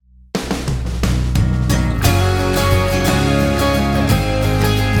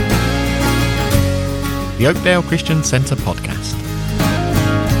the Oakdale Christian Centre podcast.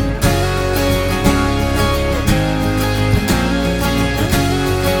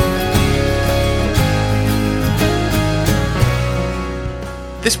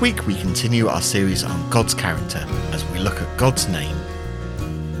 This week we continue our series on God's character as we look at God's name.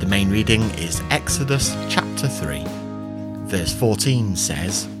 The main reading is Exodus chapter 3. Verse 14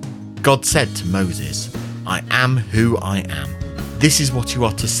 says, God said to Moses, I am who I am. This is what you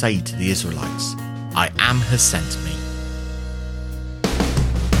are to say to the Israelites. I am has sent me.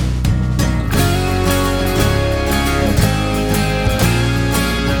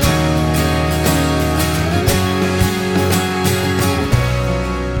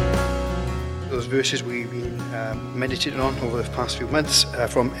 Those verses we've been meditating on over the past few months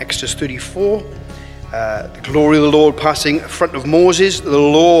from Exodus 34. The glory of the Lord passing in front of Moses. The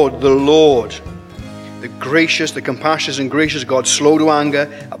Lord, the gracious, the compassionate and gracious God, slow to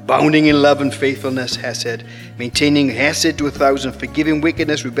anger, abounding in love and faithfulness, Hesed, maintaining Hesed to 1,000, forgiving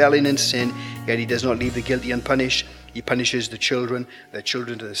wickedness, rebellion and sin, yet he does not leave the guilty unpunished. He punishes their children to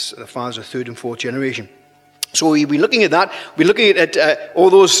the fathers of third and fourth generation. So we'll be looking at that. We're looking at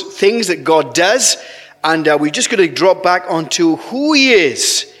all those things that God does, and we're just going to drop back onto who he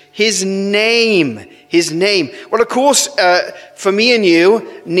is, his name. His name. Well, of course, for me and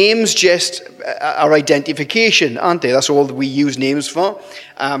you, names just are identification, aren't they? That's all that we use names for.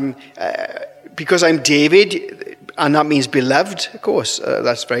 Because I'm David, and that means beloved, of course,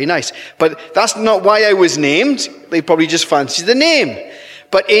 that's very nice. But that's not why I was named. They probably just fancied the name.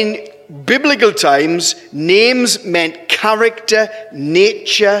 But in biblical times, names meant character,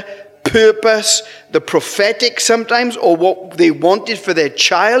 nature, purpose, the prophetic sometimes, or what they wanted for their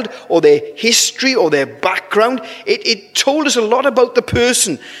child, or their history, or their background. It told us a lot about the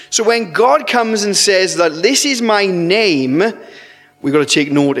person. So when God comes and says that this is my name, we've got to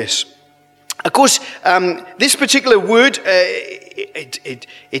take notice. Of course, this particular word,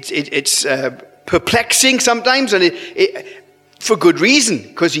 it's perplexing sometimes, and for good reason,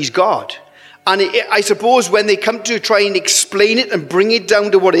 because he's God. And I suppose when they come to try and explain it and bring it down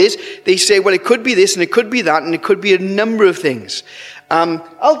to what it is, they say, well, it could be this and it could be that and it could be a number of things.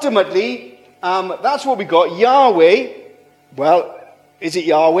 Ultimately, that's what we got. Yahweh, well, is it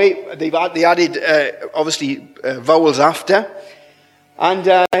Yahweh? They added, obviously, vowels after. And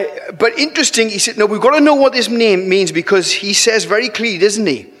but interesting, he said, no, we've got to know what this name means, because he says very clearly, doesn't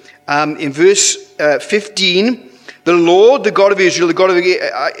he? In verse 15, the Lord, the God of Israel, the God of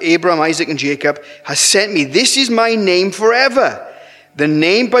Abraham, Isaac, and Jacob, has sent me. This is my name forever, the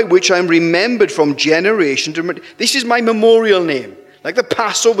name by which I am remembered from generation to generation. This is my memorial name. Like the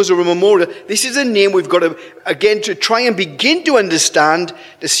Passover are a memorial. This is a name we've got to, again, to try and begin to understand,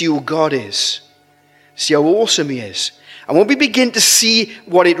 to see who God is. See how awesome he is. And when we begin to see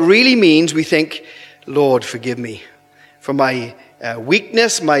what it really means, we think, Lord, forgive me for my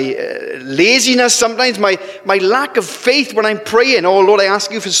weakness, my laziness sometimes, my lack of faith when I'm praying. Oh, Lord, I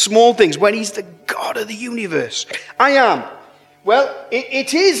ask you for small things when he's the God of the universe. I am. Well,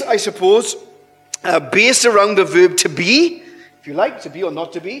 it is, I suppose, based around the verb to be, if you like, to be or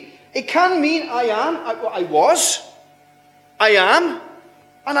not to be. It can mean I am, I was, I am,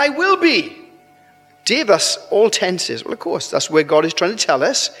 and I will be. Dave, that's all tenses. Well, of course, that's where God is trying to tell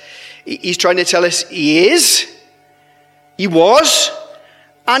us. He's trying to tell us he is, he was,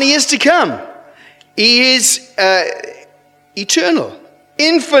 and he is to come. He is eternal,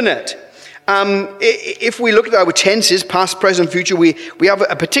 infinite. If we look at our tenses, past, present, future, we have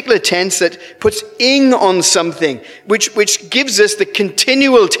a particular tense that puts ing on something, which gives us the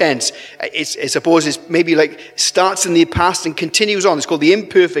continual tense. I suppose it's maybe like starts in the past and continues on. It's called the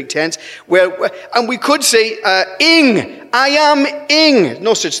imperfect tense. And we could say ing. I am ing.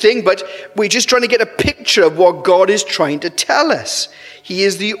 No such thing, but we're just trying to get a picture of what God is trying to tell us. He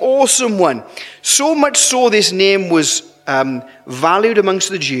is the awesome one. So much so this name was valued amongst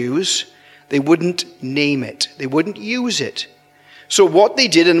the Jews. They wouldn't name it. They wouldn't use it. So what they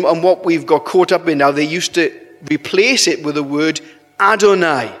did, and what we've got caught up in now, they used to replace it with the word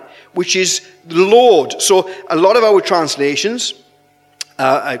Adonai, which is Lord. So a lot of our translations,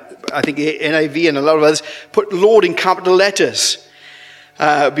 I think NIV and a lot of others, put Lord in capital letters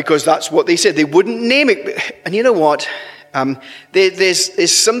because that's what they said. They wouldn't name it. And you know what?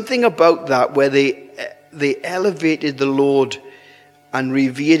 There's something about that where they elevated the Lord and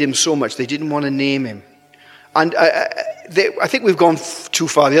revered him so much they didn't want to name him. And I think we've gone too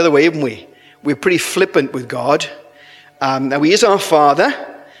far the other way, haven't we? We're pretty flippant with God. Now he is our Father,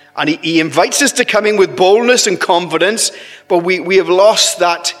 and he invites us to come in with boldness and confidence, but we have lost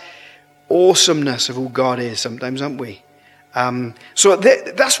that awesomeness of who God is sometimes, haven't we? So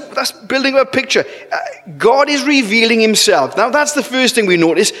that's building a picture. God is revealing himself. Now that's the first thing we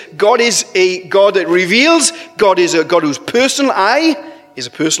notice. God is a God that reveals. God is a God who's personal. I is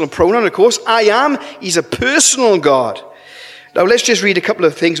a personal pronoun, of course. I am. He's a personal God. Now let's just read a couple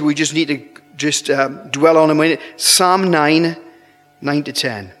of things we just need to just dwell on a minute. Psalm 9,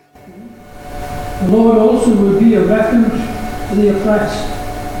 9-10. The Lord also will be a refuge for the oppressed,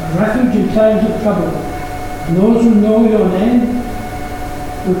 a refuge in times of trouble. And those who know your name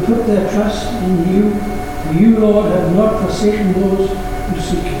will put their trust in you, for you, Lord, have not forsaken those who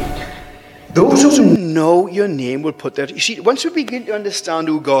seek you. Those who know your name will put their... You see, once we begin to understand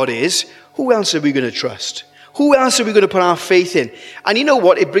who God is, who else are we going to trust? Who else are we going to put our faith in? And you know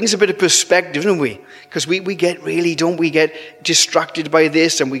what? It brings a bit of perspective, doesn't we? Because we get really, don't we get distracted by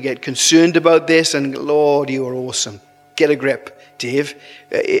this and we get concerned about this and, Lord, you are awesome. Get a grip, Dave.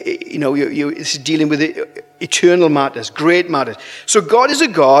 This is dealing with eternal matters, great matters. So God is a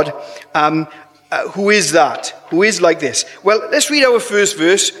God who is that? Who is like this? Well, let's read our first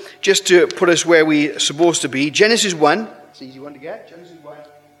verse just to put us where we're supposed to be. Genesis 1. It's an easy one to get. Genesis 1,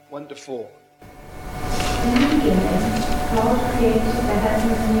 1-4. In the beginning, God created the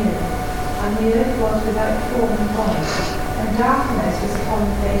heavens and the earth, and the earth was without form and void, and darkness was upon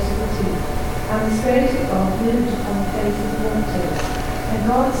the face of the deep, and the Spirit of God moved upon the face of the waters. And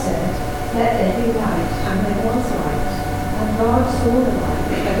God said, "Let there be light," and there was light. And God saw the light,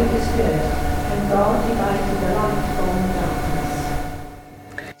 that it was good, and God divided the light from the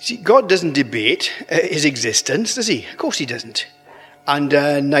darkness. See, God doesn't debate his existence, does he? Of course he doesn't. And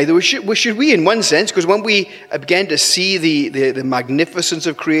neither should we in one sense, because when we began to see the magnificence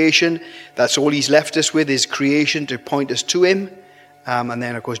of creation, that's all he's left us with is creation to point us to him. And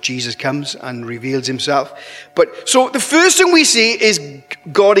then, of course, Jesus comes and reveals himself. But so the first thing we see is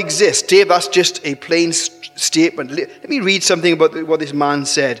God exists. Dave, that's just a plain statement. Let me read something about what this man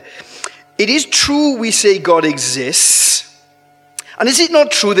said. It is true we say God exists. And is it not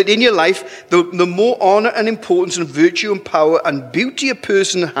true that in your life, the more honor and importance and virtue and power and beauty a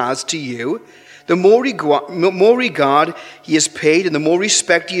person has to you, the more regard he is paid and the more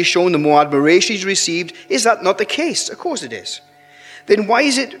respect he is shown, the more admiration he's received? Is that not the case? Of course it is. Then why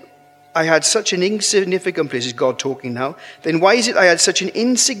is it I had such an insignificant place? Is God talking now? Then why is it I had such an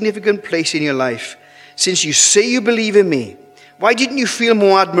insignificant place in your life? Since you say you believe in me, why didn't you feel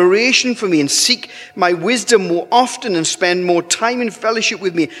more admiration for me and seek my wisdom more often and spend more time in fellowship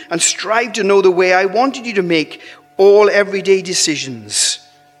with me and strive to know the way I wanted you to make all everyday decisions?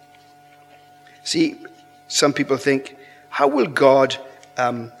 See, some people think, how will God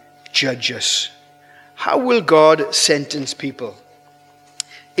judge us? How will God sentence people?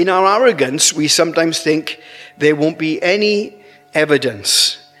 In our arrogance, we sometimes think there won't be any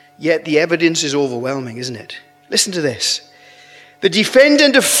evidence, yet the evidence is overwhelming, isn't it? Listen to this. The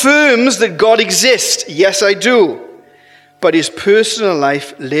defendant affirms that God exists. Yes, I do. But his personal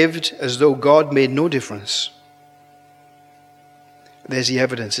life lived as though God made no difference. There's the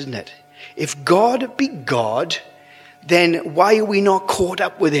evidence, isn't it? If God be God, then why are we not caught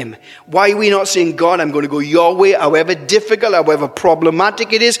up with him? Why are we not saying, God, I'm going to go your way, however difficult, however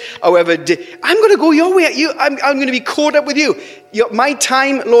problematic it is, I'm going to go your way. I'm going to be caught up with you. My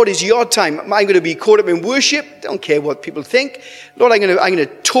time, Lord, is your time. I'm going to be caught up in worship. Don't care what people think. Lord, I'm going to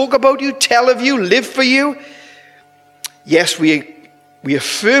talk about you, tell of you, live for you. Yes, we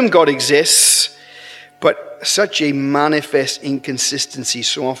affirm God exists, but such a manifest inconsistency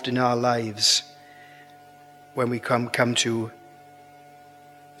so often in our lives when we come to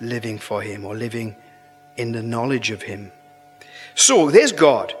living for him or living in the knowledge of him. So there's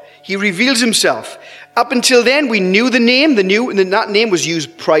God. He reveals himself. Up until then, we knew the name. That name was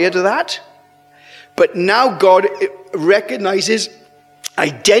used prior to that. But now God recognizes,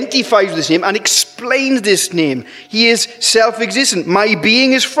 identifies this name and explains this name. He is self-existent. My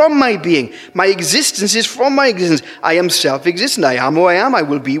being is from my being. My existence is from my existence. I am self-existent. I am who I am. I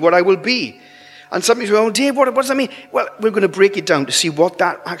will be what I will be. And some people say, well, Dave, what does that mean? Well, we're going to break it down to see what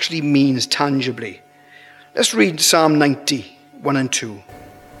that actually means tangibly. Let's read Psalm 90, 1 and 2.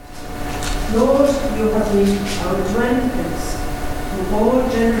 Lord, you have been our dwelling place through all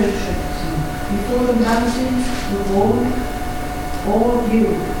generations. Before the mountains were born, all you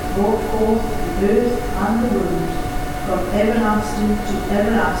brought forth the earth and the world. From everlasting to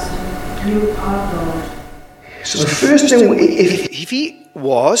everlasting, you are God. So the first thing, if he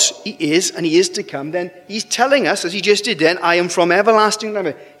was, he is, and he is to come, then he's telling us, as he just did then, I am from everlasting to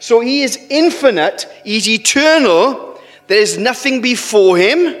everlasting. So he is infinite, he's eternal, there is nothing before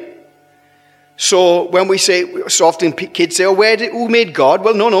him. So when we say, so often kids say, who made God?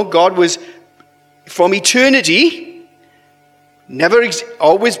 Well, no, God was from eternity,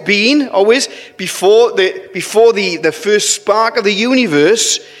 always been, always before the first spark of the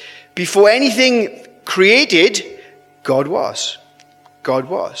universe, before anything created, God was. God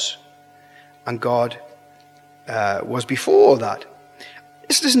was. And God was before that.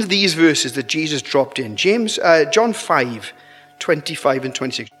 Let's listen to these verses that Jesus dropped in. John 5, 25 and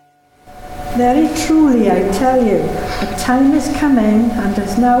 26. Very truly I tell you, a time is coming and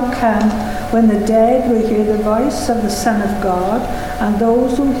has now come when the dead will hear the voice of the Son of God, and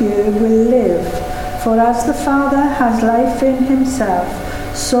those who hear will live. For as the Father has life in himself,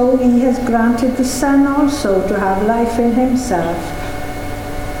 so he has granted the Son also to have life in himself.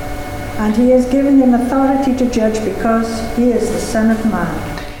 And he has given him authority to judge because he is the Son of Man.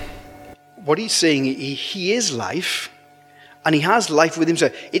 What he's saying, he is life. And he has life with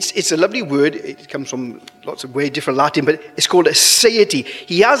himself. It's a lovely word. It comes from lots of way different Latin, but it's called aseity.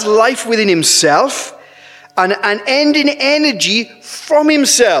 He has life within himself and an end in energy from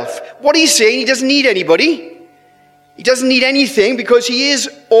himself. What he's saying, he doesn't need anybody. He doesn't need anything because he is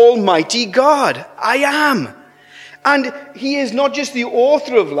Almighty God. I am. And he is not just the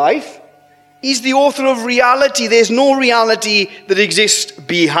author of life. He's the author of reality. There's no reality that exists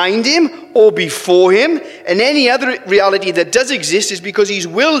behind him or before him. And any other reality that does exist is because he's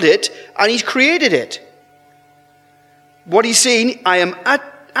willed it and he's created it. What he's saying, I am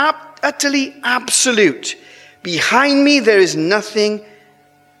utterly absolute. Behind me there is nothing,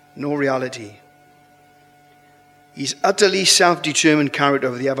 no reality. He's utterly self-determined character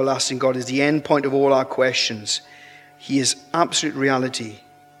of the everlasting God is the end point of all our questions. He is absolute reality.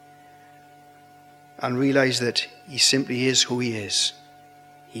 And realize that he simply is who he is.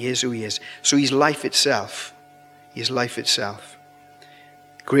 He is who he is. So he's life itself. He is life itself.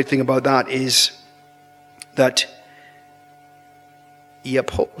 The great thing about that is that he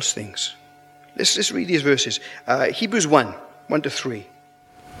upholds things. Let's read these verses. Hebrews 1, 1-3.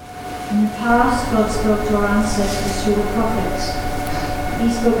 In the past, God spoke to our ancestors through the prophets.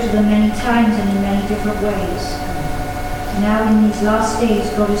 He spoke to them many times and in many different ways. Now in these last days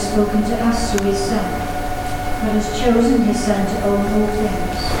God has spoken to us through his Son. God has chosen his Son to own all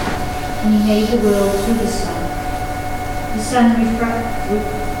things, and he made the world through the Son. The Son reflects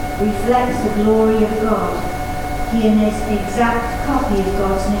the glory of God. He is an exact copy of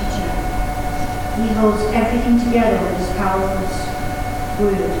God's nature. He holds everything together with his powerful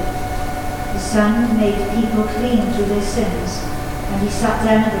word. The Son made people clean through their sins, and he sat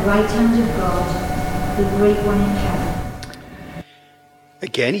down at the right hand of God, the great one in heaven.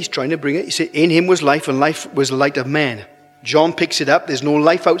 Again, he's trying to bring it. He said, in him was life, and life was the light of man. John picks it up. There's no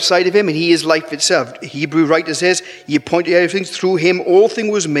life outside of him, and he is life itself. The Hebrew writer says, he appointed everything. Through him all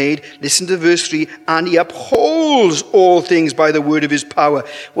things was made. Listen to verse 3. And he upholds all things by the word of his power.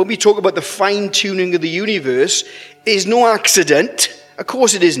 When we talk about the fine-tuning of the universe, there's no accident. Of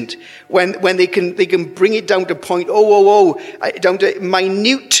course it isn't. When they can bring it down to down to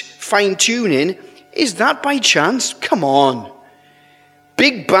minute fine-tuning, is that by chance? Come on.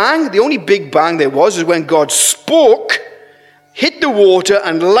 Big Bang, the only Big Bang there was when God spoke, hit the water,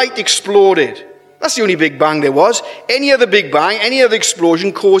 and light exploded. That's the only Big Bang there was. Any other Big Bang, any other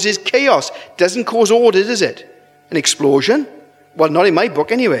explosion causes chaos. Doesn't cause order, does it? An explosion? Well, not in my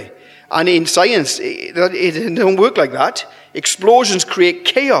book anyway. And in science, it don't work like that. Explosions create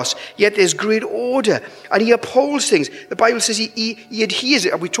chaos, yet there's great order. And he upholds things. The Bible says he adheres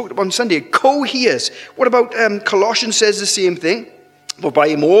it. We talked about on Sunday, coheres. What about Colossians says the same thing? For by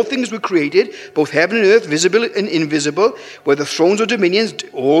him all things were created, both heaven and earth, visible and invisible, whether thrones or dominions,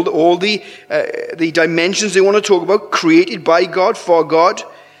 all the dimensions they want to talk about, created by God, for God.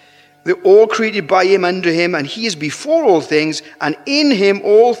 They're all created by him, under him, and he is before all things, and in him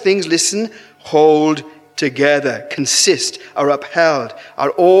all things, listen, hold together, consist, are upheld,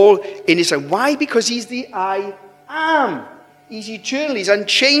 are all in his Son. Why? Because he's the I am. He's eternal, he's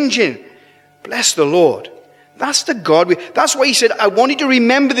unchanging. Bless the Lord. That's the God. That's why he said, I want you to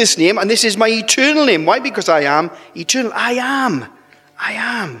remember this name, and this is my eternal name. Why? Because I am eternal. I am. I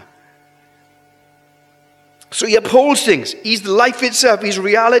am. So he upholds things. He's life itself. He's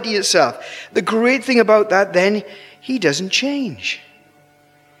reality itself. The great thing about that, then, he doesn't change.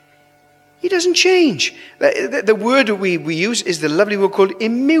 He doesn't change. The word that we use is the lovely word called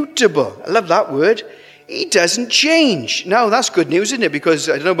immutable. I love that word. He doesn't change. Now, that's good news, isn't it? Because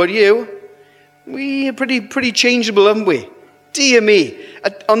I don't know about you. We are pretty changeable, aren't we? Dear me.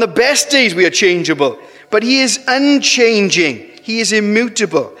 On the best days we are changeable. But he is unchanging. He is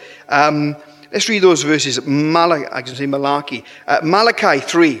immutable. Let's read those verses. Malachi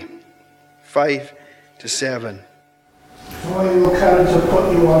 3, 5-7. For your character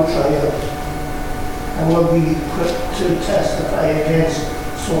put you on trial, and will be quick to testify against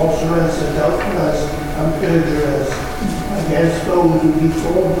sorcerers, adulterers, and perjurers, against those who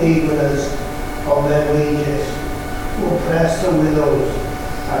defraud labourers of their wages, who oppress the widows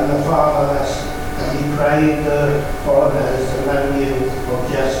and the fatherless, and deprive the foreigners among you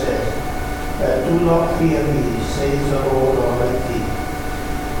of justice. But do not fear me, says the Lord Almighty.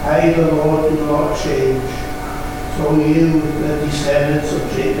 I, the Lord, do not change. So you, the descendants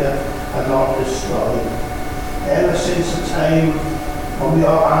of Jacob, are not destroyed. Ever since the time of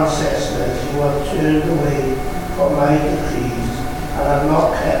your ancestors, you have turned away from my decrees and have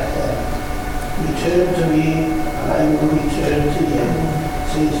not kept them. Return to me, and I will return to you,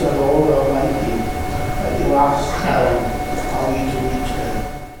 says the Lord Almighty. But you ask, how are we to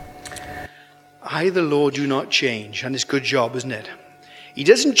return? I, the Lord, do not change. And it's a good job, isn't it? He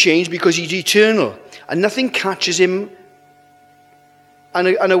doesn't change because he's eternal, and nothing catches him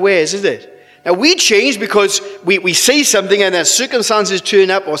unawares, is it? Now, we change because we say something and then circumstances turn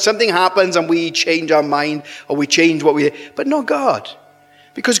up or something happens and we change our mind or we change what we... But not God.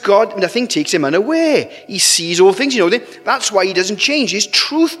 Because God, nothing takes him unaware. He sees all things, That's why he doesn't change. His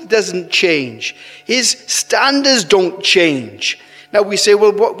truth doesn't change. His standards don't change. Now we say,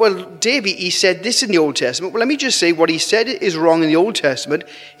 well, David, he said this in the Old Testament. Well, let me just say what he said is wrong in the Old Testament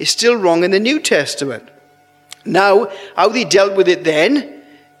is still wrong in the New Testament. Now, how they dealt with it then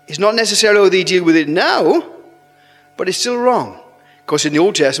is not necessarily how they deal with it now, but it's still wrong. Because in the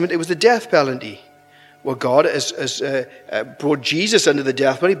Old Testament, it was the death penalty. Well, God has brought Jesus under the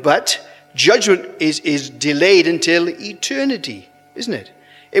death penalty, but judgment is delayed until eternity, isn't it?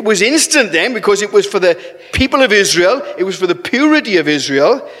 It was instant then because it was for the people of Israel. It was for the purity of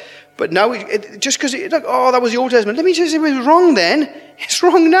Israel. But now, just because, that was the Old Testament. Let me just say it was wrong then. It's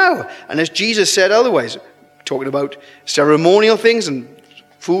wrong now. And as Jesus said otherwise, talking about ceremonial things and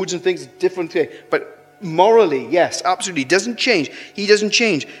foods and things, different things. But morally, yes, absolutely, doesn't change. He doesn't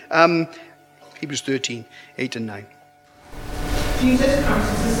change. Hebrews 13, 8 and 9. Jesus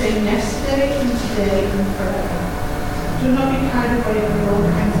Christ is the same yesterday and today and forever. Do not be carried away by all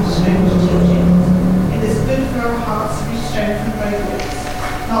kinds of strange teaching. It is good for our hearts to be strengthened by grace,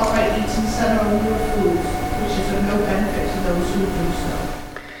 not by eating ceremonial foods, which is of no benefit to those who do so.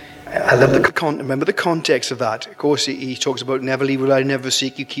 I love remember the context of that. Of course, he talks about never leave will I never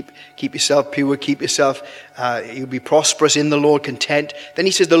seek you. Keep yourself pure, keep yourself, you'll be prosperous in the Lord, content. Then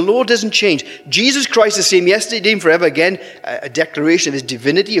he says the Lord doesn't change. Jesus Christ is the same yesterday, today, and forever. Again, a declaration of his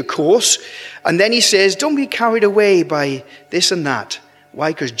divinity, of course. And then he says, don't be carried away by this and that.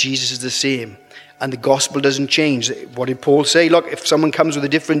 Why? Because Jesus is the same. And the gospel doesn't change. What did Paul say? Look, if someone comes with a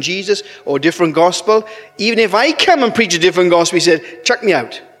different Jesus or a different gospel, even if I come and preach a different gospel, he said, chuck me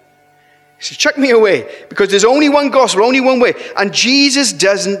out. He said, chuck me away, because there's only one gospel, only one way. And Jesus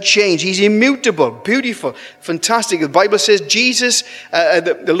doesn't change. He's immutable, beautiful, fantastic. The Bible says Jesus,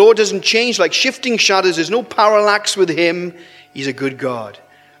 the Lord doesn't change like shifting shadows. There's no parallax with him. He's a good God.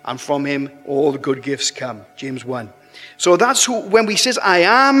 And from him, all the good gifts come. James 1. So that's who, when he says, I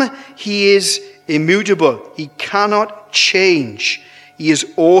am, he is immutable. He cannot change. He is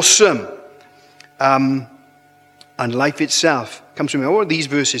awesome. And life itself comes from him. What are these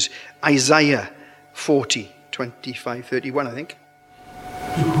verses? Isaiah 40, 25, 31, I think.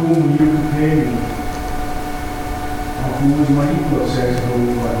 To whom will you compare me? Or who is my equal, says the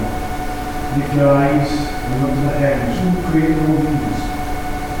Holy One? Lift your eyes and look to the heavens. Who created all these?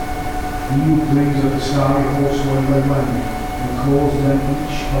 He who brings up the starry host one by one, and calls them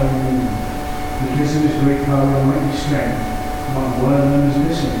each by name. Because of his great power and mighty strength, not one of them is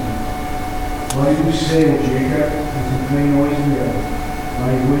missing. Why do you say, O Jacob, and complain, O Israel?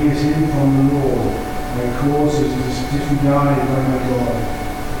 My way is hidden from the Lord, my cause is disregarded by my God.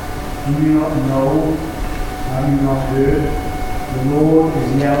 Do you not know? Have you not heard? The Lord is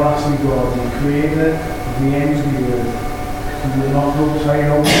the everlasting God, the creator of the ends of the earth. He will not grow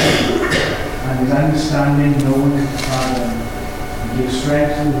tired of it, and his understanding no one can fathom. He gives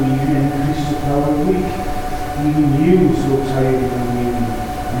strength to the weak and increases the power of the weak. Even youths grow tired and weary,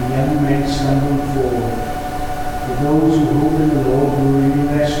 and young men stumble and fall. But those who hope in the Lord will renew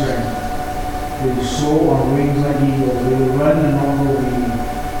their strength. They will soar on wings like eagles. They will run and not grow weary.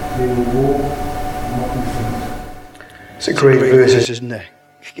 They will walk and not be faint. It's a great verse, isn't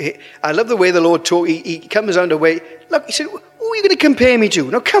it? I love the way the Lord talks. He comes down the way. Look, he said, who are you going to compare me to?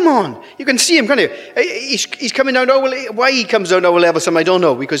 No, come on. You can see him, can't you? He's coming down. Why he comes down to our level, some I don't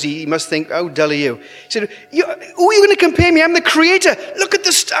know, because he must think, how dull are you? He said, who are you going to compare me? I'm the creator. Look at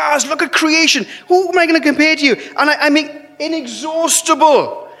the stars. Look at creation. Who am I going to compare to you? And I'm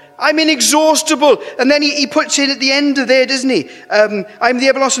inexhaustible. I'm inexhaustible. And then he puts in at the end of there, doesn't he? I'm the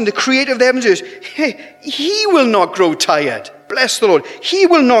everlasting, the creator of the heavens and earth. He will not grow tired. Bless the Lord. He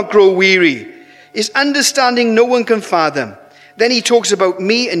will not grow weary. His understanding no one can fathom. Then he talks about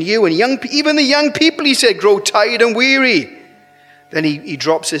me and you and even the young people, he said, grow tired and weary. Then he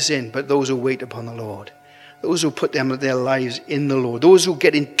drops this in, but those who wait upon the Lord, those who put their lives in the Lord, those who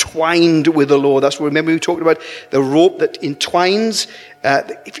get entwined with the Lord. That's what, remember we talked about the rope that entwines.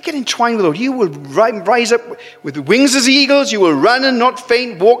 If you get entwined with the Lord, you will rise up with wings as eagles. You will run and not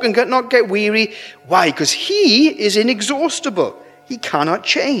faint, walk and not get weary. Why? Because he is inexhaustible. He cannot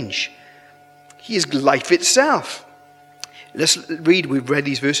change. He is life itself. Let's read, we've read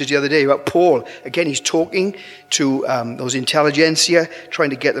these verses the other day about Paul. Again, he's talking to those intelligentsia,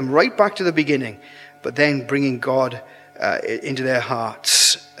 trying to get them right back to the beginning, but then bringing God into their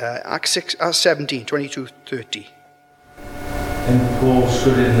hearts. Acts 17, 22-30. Then Paul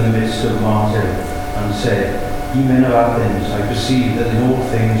stood in the midst of the martyr and said, Ye men of Athens, I perceive that in all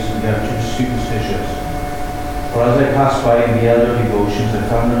things ye are too superstitious. For as I passed by in the elder devotions, I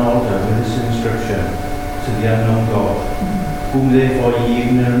found an altar with this inscription, to the unknown God, whom therefore ye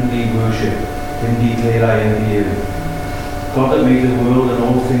ignorantly worship, him declare I am here. God that made the world and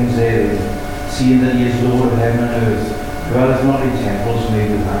all things therein, seeing that he is Lord of heaven and earth, dwelleth not in temples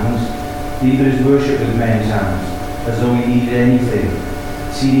made with hands, neither is worship with men's hands, as though he needed anything,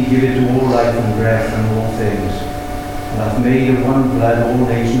 seeing he giveth to all life and breath and all things, and hath made of one blood all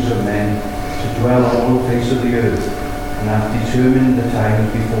nations of men, to dwell on all the face of the earth, and hath determined the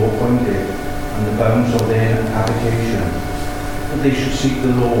times before appointed, and the bounds of their habitation, that they should seek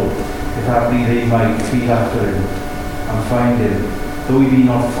the Lord, if haply they might feel after him, and find him, though he be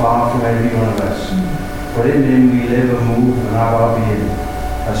not far from every one of us. For in him we live and move and have our being,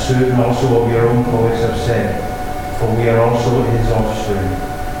 as certain also of your own poets have said, for we are also his offspring.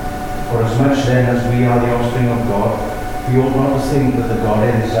 For as much then as we are the offspring of God, we ought not to think that the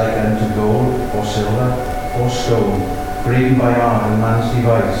Godhead is like unto gold, or silver, or stone, graven by art and man's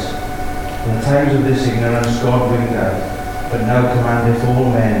device. In the times of this ignorance God winked out, but now commandeth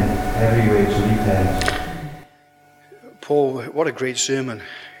all men everywhere to repent. Paul, what a great sermon.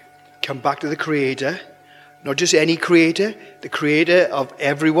 Come back to the Creator, not just any Creator, the Creator of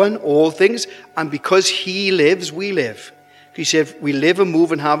everyone, all things, and because he lives, we live. He said we live and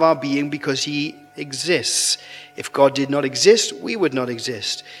move and have our being because he exists. If God did not exist, we would not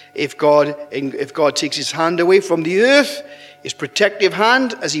exist. If God takes his hand away from the earth, his protective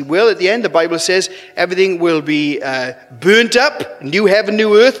hand, as he will at the end, the Bible says everything will be burnt up, new heaven,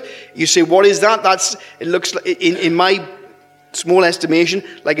 new earth. You say, what is that? It looks like, in my small estimation,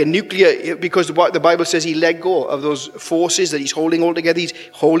 like a nuclear, because the Bible says he let go of those forces that he's holding all together. He's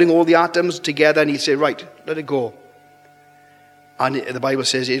holding all the atoms together, and he'll say, right, let it go. And the Bible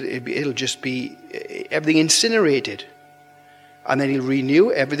says it'll just be everything incinerated. And then he'll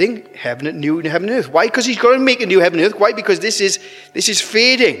renew everything, new heaven and earth. Why? Because he's got to make a new heaven and earth. Why? Because this is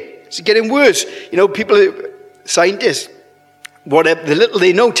fading. It's getting worse. You know, people, scientists, whatever the little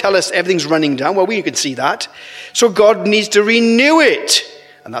they know, tell us everything's running down. Well, we can see that. So God needs to renew it.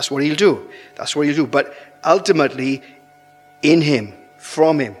 And that's what he'll do. That's what he'll do. But ultimately, in him,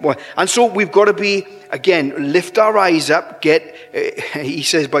 from him. And so we've got to be, again, lift our eyes up, he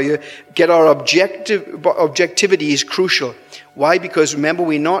says, get our objectivity is crucial. Why? Because remember,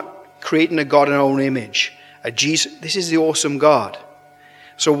 we're not creating a God in our own image. This is the awesome God.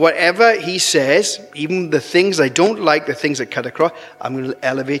 So whatever he says, even the things I don't like, the things that cut across, I'm going to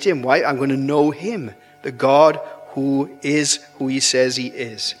elevate him. Why? I'm going to know him, the God who is who he says he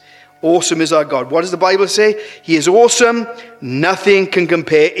is. Awesome is our God. What does the Bible say? He is awesome. Nothing can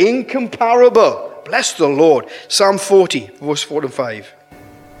compare. Incomparable. Bless the Lord. Psalm 40, verse 4 and 5.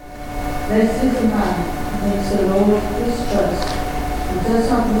 Blessed is the man who makes the Lord his trust, who does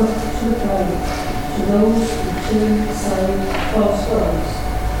not look to the proud, to those who turn aside false gods.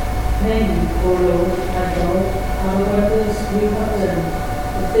 Many, O Lord, our God, our brothers we have done,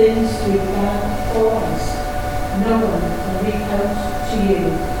 the things we plan for us. No one can reach out to you.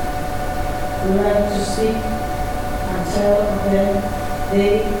 We like to speak and tell of them,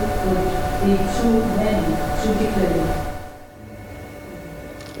 they would be too many to declare.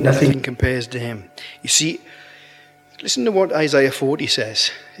 Nothing compares to him. You see, listen to what Isaiah 40 says.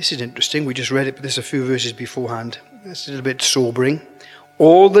 This is interesting. We just read it, but there's a few verses beforehand. It's a little bit sobering.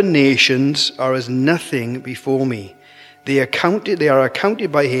 All the nations are as nothing before me. They are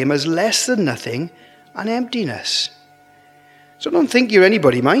accounted by him as less than nothing and emptiness. So don't think you're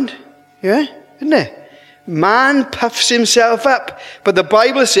anybody, mind. Yeah, isn't it? Man puffs himself up, but the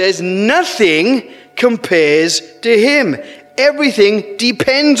Bible says nothing compares to him. Everything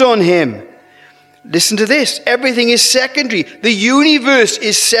depends on him. Listen to this. Everything is secondary. The universe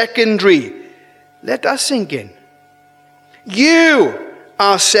is secondary. Let that sink in. You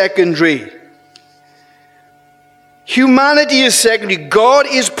are secondary. Humanity is secondary. God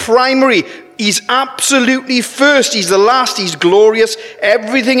is primary. He's absolutely first. He's the last. He's glorious.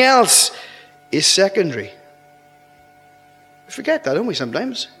 Everything else is secondary. We forget that, don't we,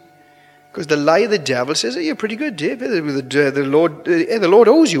 sometimes? Because the lie of the devil says, you're pretty good, Dave. The Lord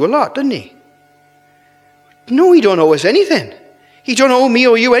owes you a lot, doesn't he? No, he don't owe us anything. He don't owe me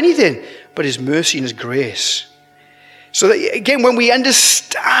or you anything. But his mercy and his grace. So that, again, when we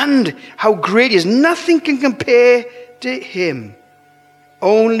understand how great he is, nothing can compare to him.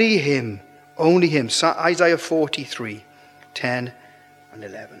 Only him. Only him. Isaiah 43, 10 and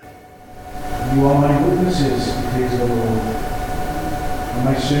 11. You are my witnesses, declares the Lord, and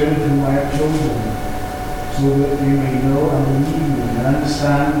my servant whom I have chosen, so that you may know and believe me and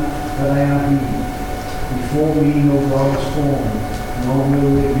understand that I am he. Before me no God was formed, nor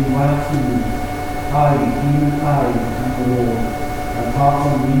will it be one after me. I, even I, am the Lord, and apart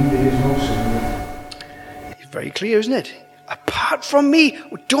from me there is no Savior. It's very clear, isn't it? Apart from me,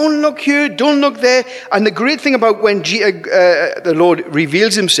 don't look here, don't look there. And the great thing about when the Lord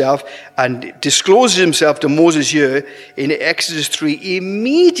reveals himself and discloses himself to Moses here in Exodus 3,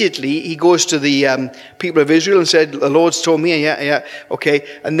 immediately he goes to the people of Israel and said, the Lord's told me, yeah, okay.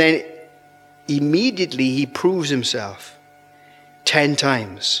 And then immediately he proves himself 10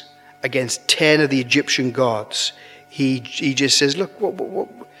 times against 10 of the Egyptian gods. He just says, look, what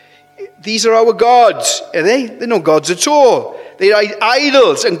these are our gods. Are they? They're no gods at all. They are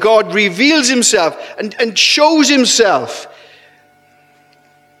idols, and God reveals himself and shows himself.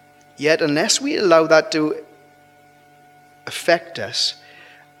 Yet unless we allow that to affect us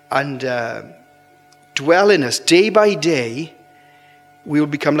and dwell in us day by day, we will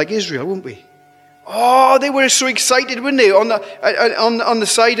become like Israel, won't we? Oh, they were so excited, weren't they, on the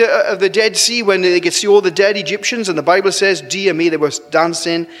side of the Dead Sea when they could see all the dead Egyptians, and the Bible says, dear me, they were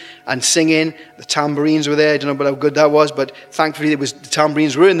dancing and singing. The tambourines were there. I don't know about how good that was, but thankfully the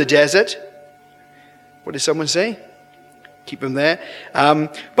tambourines were in the desert. What did someone say? Keep them there.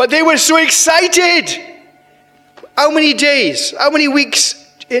 But they were so excited. How many days, how many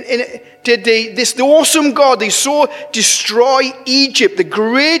weeks did the awesome God, they saw destroy Egypt, the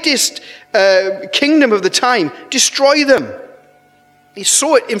greatest kingdom of the time, destroy them. They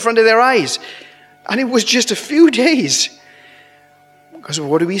saw it in front of their eyes. And it was just a few days. Because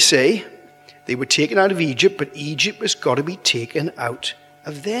what do we say? They were taken out of Egypt, but Egypt has got to be taken out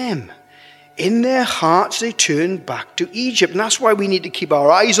of them. In their hearts, they turned back to Egypt. And that's why we need to keep our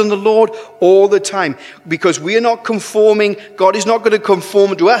eyes on the Lord all the time. Because we are not conforming. God is not going to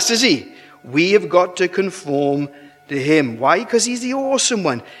conform to us, is he? We have got to conform to him. Why? Because he's the awesome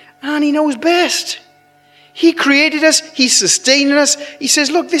one. And he knows best. He created us. He's sustaining us. He says,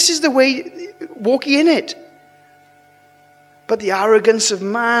 look, this is the way, walk ye in it. But the arrogance of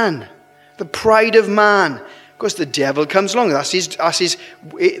man, the pride of man, of course the devil comes along.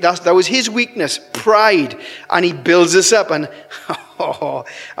 That was his weakness, pride. And he builds us up. And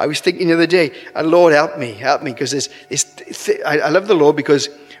I was thinking the other day, Lord, help me. Because I love the Lord because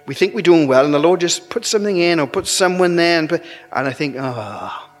we think we're doing well. And the Lord just puts something in or puts someone there. And I think,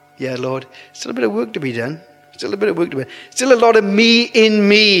 yeah, Lord, still a bit of work to be done. Still a lot of me in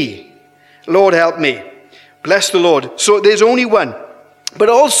me. Lord, help me. Bless the Lord. So there's only one. But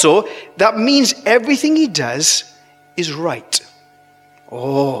also, that means everything he does is right.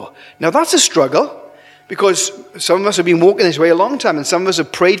 Oh, now that's a struggle. Because some of us have been walking this way a long time, and some of us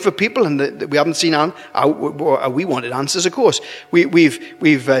have prayed for people, and we haven't seen we wanted answers, of course.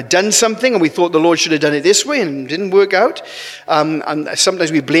 We've done something, and we thought the Lord should have done it this way, and it didn't work out. And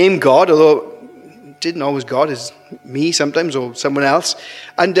sometimes we blame God, although it didn't always God, it's me sometimes or someone else.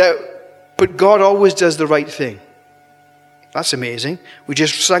 But God always does the right thing. That's amazing. We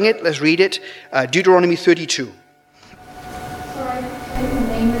just sung it. Let's read it. Deuteronomy 32. In the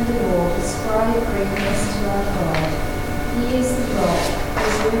name of the Lord, ascribe greatness to our God. He is the God,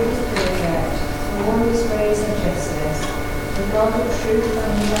 his word is perfect, and all his ways are justice, the God of truth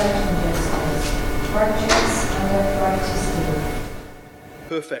and without injustice, righteous and upright is he.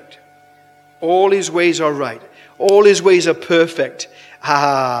 Perfect. All his ways are right. All his ways are perfect.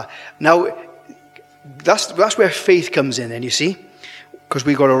 Now, that's where faith comes in, then, you see. Because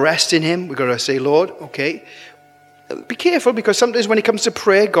we've got to rest in him. We've got to say, Lord, okay. Be careful, because sometimes when it comes to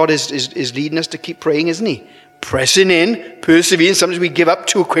prayer, God is leading us to keep praying, isn't he? Pressing in, persevering. Sometimes we give up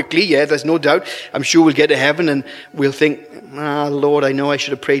too quickly. Yeah, there's no doubt. I'm sure we'll get to heaven and we'll think, Lord, I know I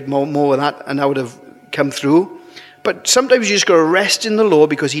should have prayed more of that and I would have come through. But sometimes you just got to rest in the Lord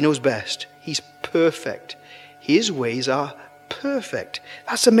because he knows best. He's perfect. His ways are perfect.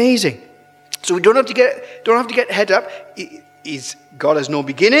 That's amazing. So we don't have to get head up. God has no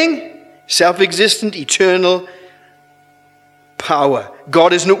beginning, self-existent, eternal power.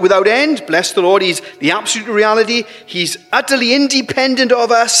 God is not without end. Bless the Lord. He's the absolute reality. He's utterly independent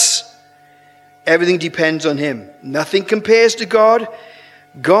of us. Everything depends on him. Nothing compares to God.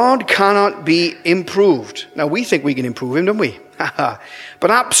 God cannot be improved. Now, we think we can improve him, don't we? But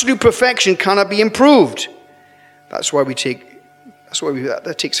absolute perfection cannot be improved. That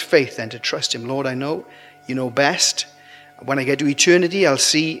takes faith then to trust him. Lord, I know you know best. When I get to eternity, I'll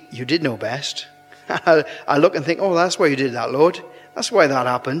see you did know best. I look and think, oh, that's why you did that, Lord. That's why that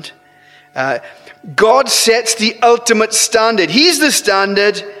happened. God sets the ultimate standard. He's the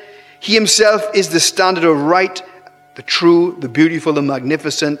standard. He himself is the standard of right, the true, the beautiful, the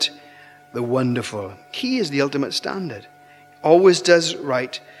magnificent, the wonderful. He is the ultimate standard. Always does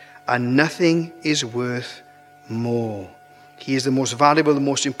right, and nothing is worth more. He is the most valuable, the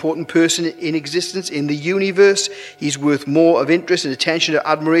most important person in existence in the universe. He's worth more of interest and attention and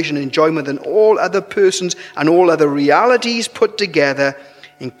admiration and enjoyment than all other persons and all other realities put together,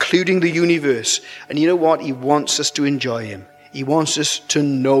 including the universe. And you know what? He wants us to enjoy him. He wants us to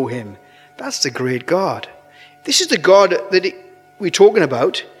know him. That's the great God. This is the God that we're talking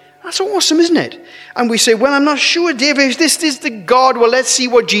about. That's awesome, isn't it? And we say, well, I'm not sure, Dave, if this is the God. Well, let's see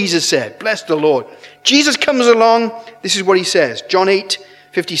what Jesus said. Bless the Lord. Jesus comes along. This is what he says. John 8,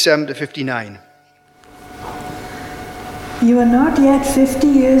 57 to 59. You are not yet 50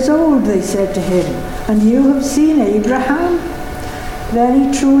 years old, they said to him, and you have seen Abraham?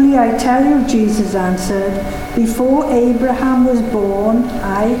 Very truly I tell you, Jesus answered, before Abraham was born,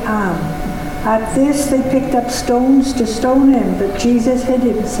 I am. At this they picked up stones to stone him, but Jesus hid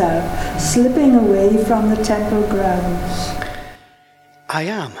himself, slipping away from the temple grounds. I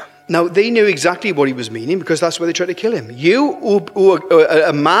am. Now, they knew exactly what he was meaning because that's why they tried to kill him. You, who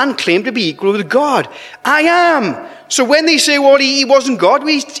a man claimed to be equal with God. I am. So when they say, well, he wasn't God,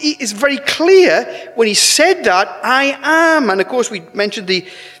 it's very clear when he said that, I am. And of course, we mentioned the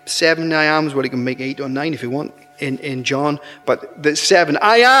 7 I ams. Well, you can make 8 or 9 if you want in John. But the 7,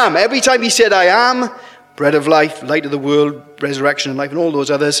 I am. Every time he said, I am, bread of life, light of the world, resurrection and life, and all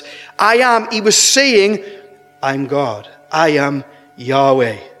those others, I am. He was saying, I'm God. I am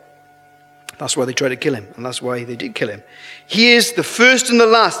Yahweh. That's why they tried to kill him, and that's why they did kill him. He is the first and the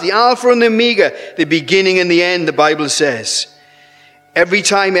last, the Alpha and the Omega, the beginning and the end, the Bible says. Every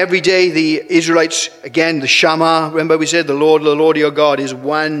time, every day, the Israelites, again, the Shammah, remember we said, the Lord your God is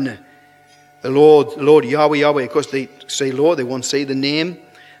one. The Lord, Yahweh, Yahweh. Of course, they say Lord, they won't say the name.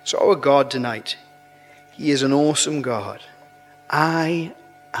 So our God tonight, he is an awesome God. I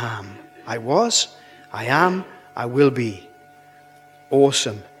am. I was, I am, I will be.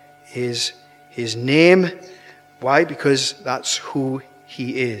 Awesome is his name. Why? Because that's who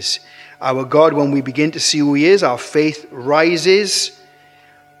he is. Our God, when we begin to see who he is, our faith rises.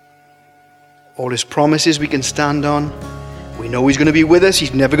 All his promises we can stand on. We know he's going to be with us.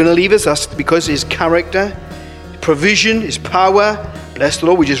 He's never going to leave us. That's because his character, his provision, his power. Bless the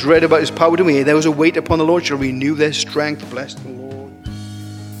Lord. We just read about his power, didn't we? There was a wait upon the Lord shall renew their strength. Bless the Lord.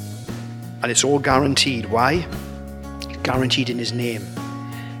 And it's all guaranteed. Why? It's guaranteed in his name.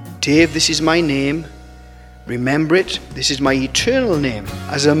 Dave, this is my name. Remember it. This is my eternal name.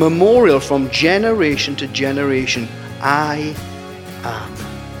 As a memorial from generation to generation. I am.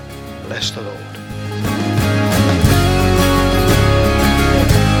 Bless the Lord.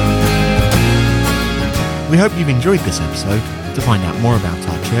 We hope you've enjoyed this episode. To find out more about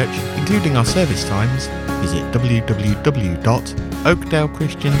our church, including our service times, visit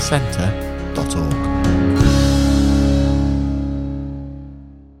www.oakdalechristiancentre.org.